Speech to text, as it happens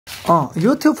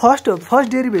यो थियो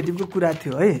फर्स्ट डेरिभेटिभको कुरा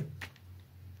थियो है।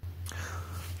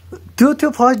 त्यो थियो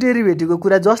फर्स्ट डेरिभेटिभको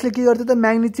कुरा, जसले के गर्थ्यो त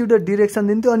म्याग्निट्युड र डिरेक्सन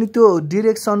दिन्थ्यो, अनि त्यो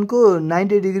डिरेक्सनको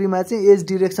 90 डिग्रीमा चाहिँ एज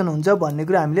डिरेक्सन हुन्छ भन्ने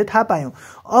कुरा हामीले थाहा पायौँ।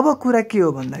 अब कुरा के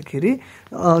हो भन्दाखेरि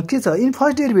के छ, in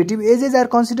first derivative ages are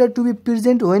considered to be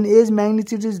present when as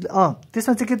magnitude is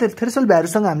त्यसमा चाहिँ के त थ्रेसोल्ड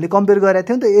भ्यालुसँग हामीले कम्पेयर गरेका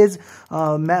थियौँ नि त, एज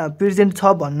प्रेजेन्ट छ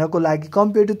भन्नको लागि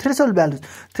कम्पेयर टु थ्रेसोल्ड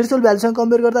भ्यालुसँग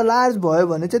कम्पेयर गर्दा लार्ज भयो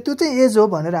भने चाहिँ त्यो चाहिँ एज हो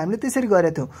भनेर हामीले त्यसरी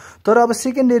गरेका थियौँ। तर अब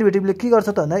सेकेन्ड डेरिभेटिभले के गर्छ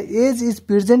त भन्दा as is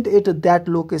present at that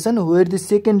location where the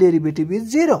second derivative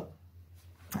is 0।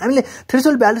 हामीले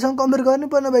थ्रेसोल्ड भ्यालुसँग कम्पेयर गर्नै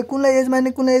पर्ने भाइ, कुनलाई एज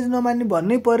मान्ने कुनलाई एज नमान्ने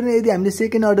भन्नै पर्ने यदि हामीले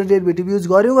सेकेन्ड अर्डर डेरिभेटिभ युज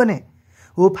गऱ्यौँ भने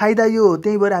हो, फाइदा यो हो।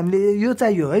 त्यही भएर हामीले यो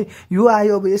चाहियो है, यो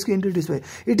आयो। अब यसको इन्ट्रोड्युस भयो,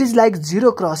 it is like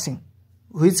zero crossing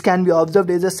which can be observed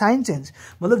as a sign change।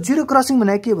 मतलब जिरो क्रसिङ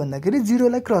भने के भन्दाखेरि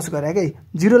जिरोलाई क्रस गरे क्या,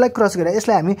 जिरोलाई क्रस गरे,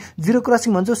 यसलाई हामी जिरो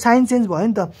क्रसिङ भन्छौँ, साइन चेन्ज भयो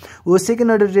नि त हो।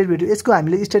 सेकेन्ड अर्डर डेरिभेटिभ यसको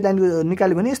हामीले स्ट्रेट लाइन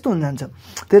निकाल्यो भने यस्तो हुन जान्छ,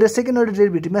 तर सेकेन्ड अर्डर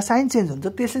डेरिभेटिभमा साइन चेन्ज हुन्छ,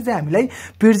 त्यसले चाहिँ हामीलाई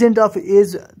प्रेजेन्ट अफ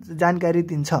एज जानकारी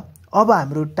दिन्छ। अब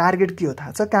हाम्रो टार्गेट के हो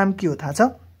थाहा छ, काम के हो थाहा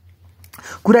छ,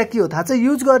 कुरा के हो थाहा छ,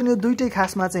 युज गर्ने दुईटै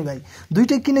खासमा चाहिँ भाइ,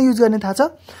 दुईटै किन युज गर्ने थाहा छ,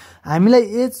 हामीलाई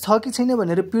एज छ कि छैन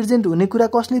भनेर प्रेजेन्ट हुने कुरा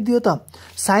कसले दियो त,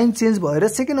 साइन चेन्ज भएर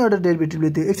सेकेन्ड अर्डर डेरिभेटिभले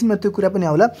दियो। एकछिनमा त्यो कुरा पनि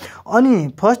आउला।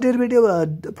 अनि फर्स्ट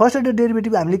अर्डर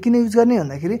डेरिभेटिभ हामीले किन युज गर्ने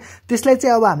भन्दाखेरि त्यसलाई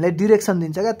चाहिँ अब हामीलाई डिरेक्सन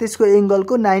दिन्छ क्या, त्यसको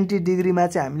एङ्गलको 90 डिग्रीमा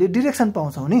चाहिँ हामीले डिरेक्सन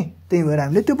पाउँछौँ नि, त्यही भएर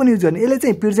हामीले त्यो पनि युज गर्ने। यसले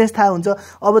चाहिँ प्रेजेन्स थाहा हुन्छ।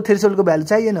 अब थ्रेसोल्डको भ्यालु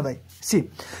चाहिएन भाइ, सी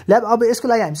अब यसको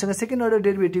लागि हामीसँग सेकेन्ड अर्डर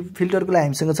डेरिभेटिभ फिल्टरको लागि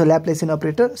हामीसँग छ ल्याप्लेसियन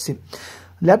operator. C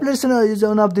ल्याप्लेसियन is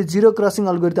one of the zero crossing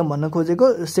algorithm भन्न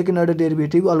खोजेको सेकेन्ड अर्डर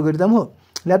डेरिभेटिभ अल्गोरिदम हो।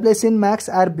 ल्याप्लेसियन marks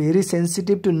are very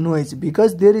sensitive to noise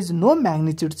because there is no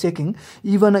magnitude checking,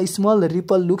 even a small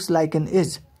ripple looks like an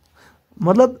as.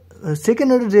 मतलब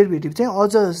second order derivative चाहिँ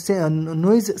अझ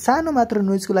noise, सानो मात्र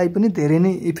नोइजको लागि पनि धेरै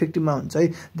नै इफेक्टिभमा हुन्छ है,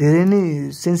 धेरै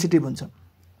नै सेन्सिटिभ हुन्छ।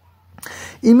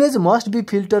 Image must be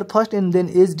filter first and then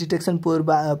as detection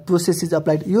process is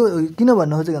applied. यो किन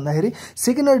भन्नु खोजेको भन्दाखेरि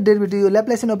सेकेन्ड अर्डर डेरिभेटिभ यो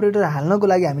ल्याप्लेसियन अपरेटर हाल्नको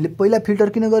लागि हामीले पहिला फिल्टर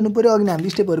किन गर्नु पर्यो, अघि हामीले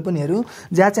स्टेपहरू पनि हेऱ्यौँ,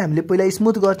 जहाँ चाहिँ हामीले पहिला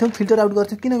स्मुथ गर्थ्यौँ, फिल्टर आउट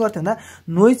गर्थ्यौँ। किन गर्थ्यौँ भन्दा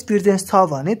नोइज प्रेजेन्स छ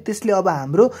भने त्यसले अब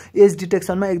हाम्रो एज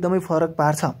डिटेक्सनमा एकदमै फरक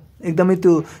पार्छ, एकदमै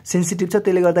त्यो सेन्सिटिभ छ,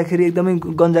 त्यसले गर्दाखेरि एकदमै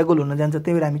गन्जागोल हुन जान्छ।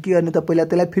 त्यही भएर हामी के गर्ने त पहिला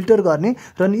त्यसलाई फिल्टर गर्ने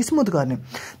र अनि स्मुथ गर्ने,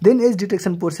 देन एज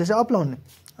डिटेक्सन प्रोसेस अपनाउने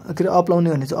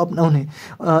भने चाहिँ अपनाउने।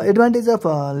 Advantage of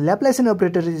ल्याप्लेसियन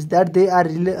operator is that they are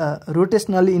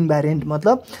रोटेसनली इन्भाइरेन्ट।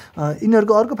 मतलब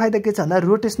यिनीहरूको अर्को फाइदा के छ भन्दा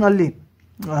रोटेसनल्ली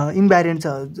इन्भाइरेन्ट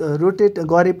छ, रोटेट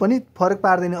गरे पनि फरक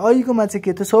पार्दैन। अहिलेकोमा चाहिँ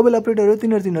के थियो, सबैले अपरेटरहरू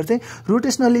तिनीहरू चाहिँ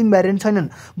रोटेसनली इन्भाइरेन्ट छैनन्,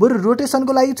 बरु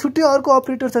रोटेसनको लागि छुट्टै अर्को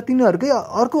अपरेटर छ, तिनीहरूकै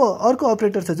अर्को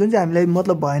अपरेटर छ जुन चाहिँ हामीलाई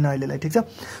मतलब भएन अहिलेलाई, ठिक छ।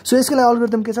 सो यसको लागि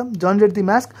अल्गोरिदम के छ, generate the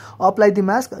mask, apply the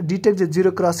mask, detect the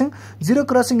zero crossing. Zero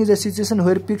crossing is a situation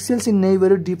where pixels in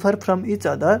neighbourhood differ from each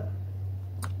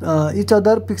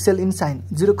other pixel in sign.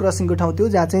 Zero क्रसिङको ठाउँ त्यो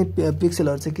जहाँ चाहिँ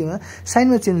पिक्सेलहरू चाहिँ केमा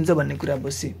साइनमा चेन्ज हुन्छ भन्ने कुरा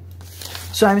बसी।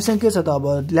 सो हामीसँग के छ त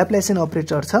अब ल्याप्लेसियन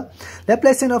अपरेटर छ।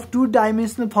 ल्याप्लेसियन of two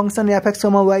dimensional function FX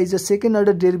comma Y is a second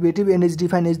order derivative and is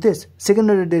define as this.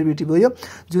 Second order derivative हो यो,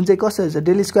 जुन चाहिँ कसरी छ,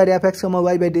 del square FX comma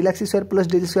Y by del x square plus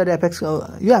del square FX,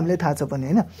 यो हामीले थाहा छ पनि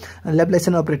होइन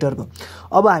ल्याप्लेसियन अपरेटरको।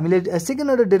 अब हामीले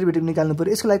सेकेन्ड अर्डर डेरिभेटिभ निकाल्नु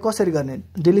पर्यो, यसको लागि कसरी गर्ने,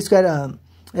 डेल स्क्वायर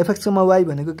एफएक्स कमा वाई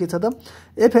भनेको के छ त,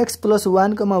 एफएक्स प्लस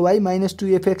 1 कमा Y minus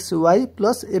 2 Y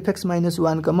plus FX minus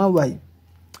 1 कमा वाई,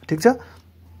 ठिक छ।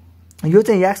 यो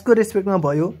चाहिँ एक्सको रेस्पेक्टमा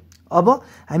भयो। अब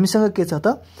हामीसँग के छ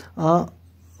त,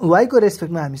 वाईको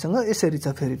रेस्पेक्टमा हामीसँग यसरी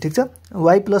छ फेरि, ठिक छ,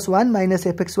 Y plus 1 minus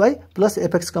FX Y plus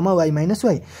FX कमा वाई माइनस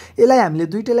वाई। यसलाई हामीले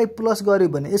दुईटैलाई प्लस गर्यो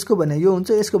भने यसको भने यो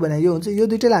हुन्छ, यसको भने यो हुन्छ, यो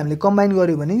दुईटैलाई हामीले कम्बाइन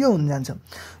गर्यो भने यो हुन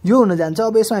जान्छ।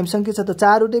 अब यसमा हामीसँग के छ त,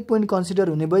 चारवटै पोइन्ट कन्सिडर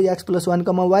हुने भयो, एक्स प्लस 1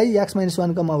 कमा वाई, एक्स माइनस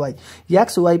 1 कमा Y,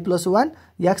 x Y plus 1,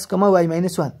 x कमा वाई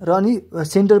माइनस 1 र अनि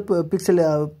सेन्टर पिक्सेल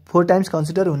 4 टाइम्स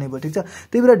कन्सिडर हुने भयो, ठिक छ।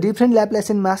 त्यही भएर डिफ्रेन्ट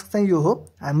ल्याप्लेसियन मास्क चाहिँ यो हो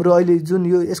हाम्रो अहिले जुन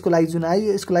यो यसको लागि जुन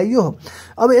आयो, यसको लागि यो हो।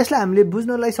 अब यसलाई हामीले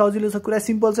बुझ्नलाई सजिलो छ, कुरा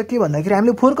सिम्पल छ। के भन्दाखेरि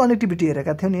हामीले 4 कनेक्टिभिटी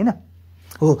हेरेका थियौँ नि होइन,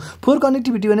 हो 4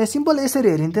 कनेक्टिभिटी भने सिम्पल यसरी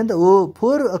हेरिन्थ्यो नि त, हो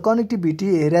 4 कनेक्टिभिटी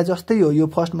हेरे जस्तै हो यो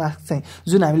फर्स्ट मार्क चाहिँ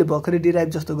जुन हामीले भर्खरै डिराइभ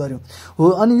जस्तो गऱ्यौँ हो।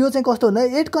 अनि यो चाहिँ कस्तो भन्दा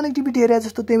 8 कनेक्टिभिटी हेरे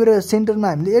जस्तो, त्यही भएर सेन्टरमा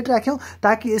हामीले 8 राख्यौँ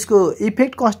ताकि यसको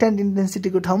इफेक्ट कन्स्ट्यान्ट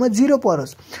इन्टेन्सिटीको ठाउँमा 0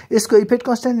 परोस्, यसको इफेक्ट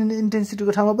कन्स्ट्यान्ट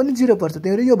इन्टेन्सिटीको ठाउँमा पनि 0 पर्छ,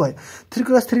 त्यही भएर यो भयो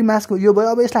 3x3 मास्कको यो भयो।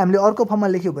 अब यसलाई हामीले अर्को फर्ममा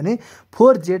लेख्यौँ भने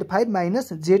 4z5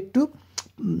 minus z2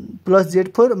 plus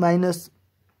z4 minus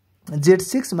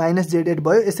Z6 minus Z8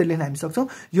 भयो, यसरी लेख्न हामी सक्छौँ।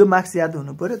 यो मार्क्स याद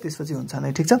हुनु पर्यो, त्यसपछि हुन्छ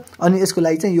नै, ठिक छ। अनि यसको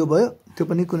लागि चाहिँ यो भयो, त्यो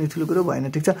पनि कुनै ठुलो कुरो भएन,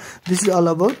 ठिक छ। This is all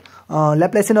about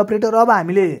ल्याप्लासियन operator. अब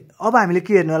हामीले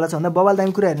के हेर्नेवाला छौँ भन्दा बबाल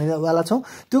दामी कुरा हेर्नेवाला छौँ।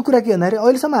 त्यो कुरा के भन्दाखेरि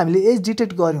अहिलेसम्म हामीले एज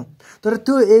डिटेक्ट गऱ्यौँ, तर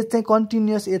त्यो एज चाहिँ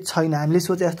कन्टिन्युअस एज छैन, हामीले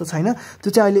सोचे जस्तो छैन। त्यो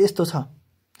चाहिँ अहिले यस्तो छ,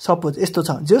 सपोज यस्तो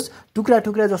छ, जस टुक्रा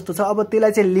टुक्रा जस्तो छ। अब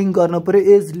त्यसलाई चाहिँ लिङ्क गर्न पर्यो।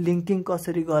 एज लिङ्किङ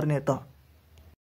कसरी गर्ने त?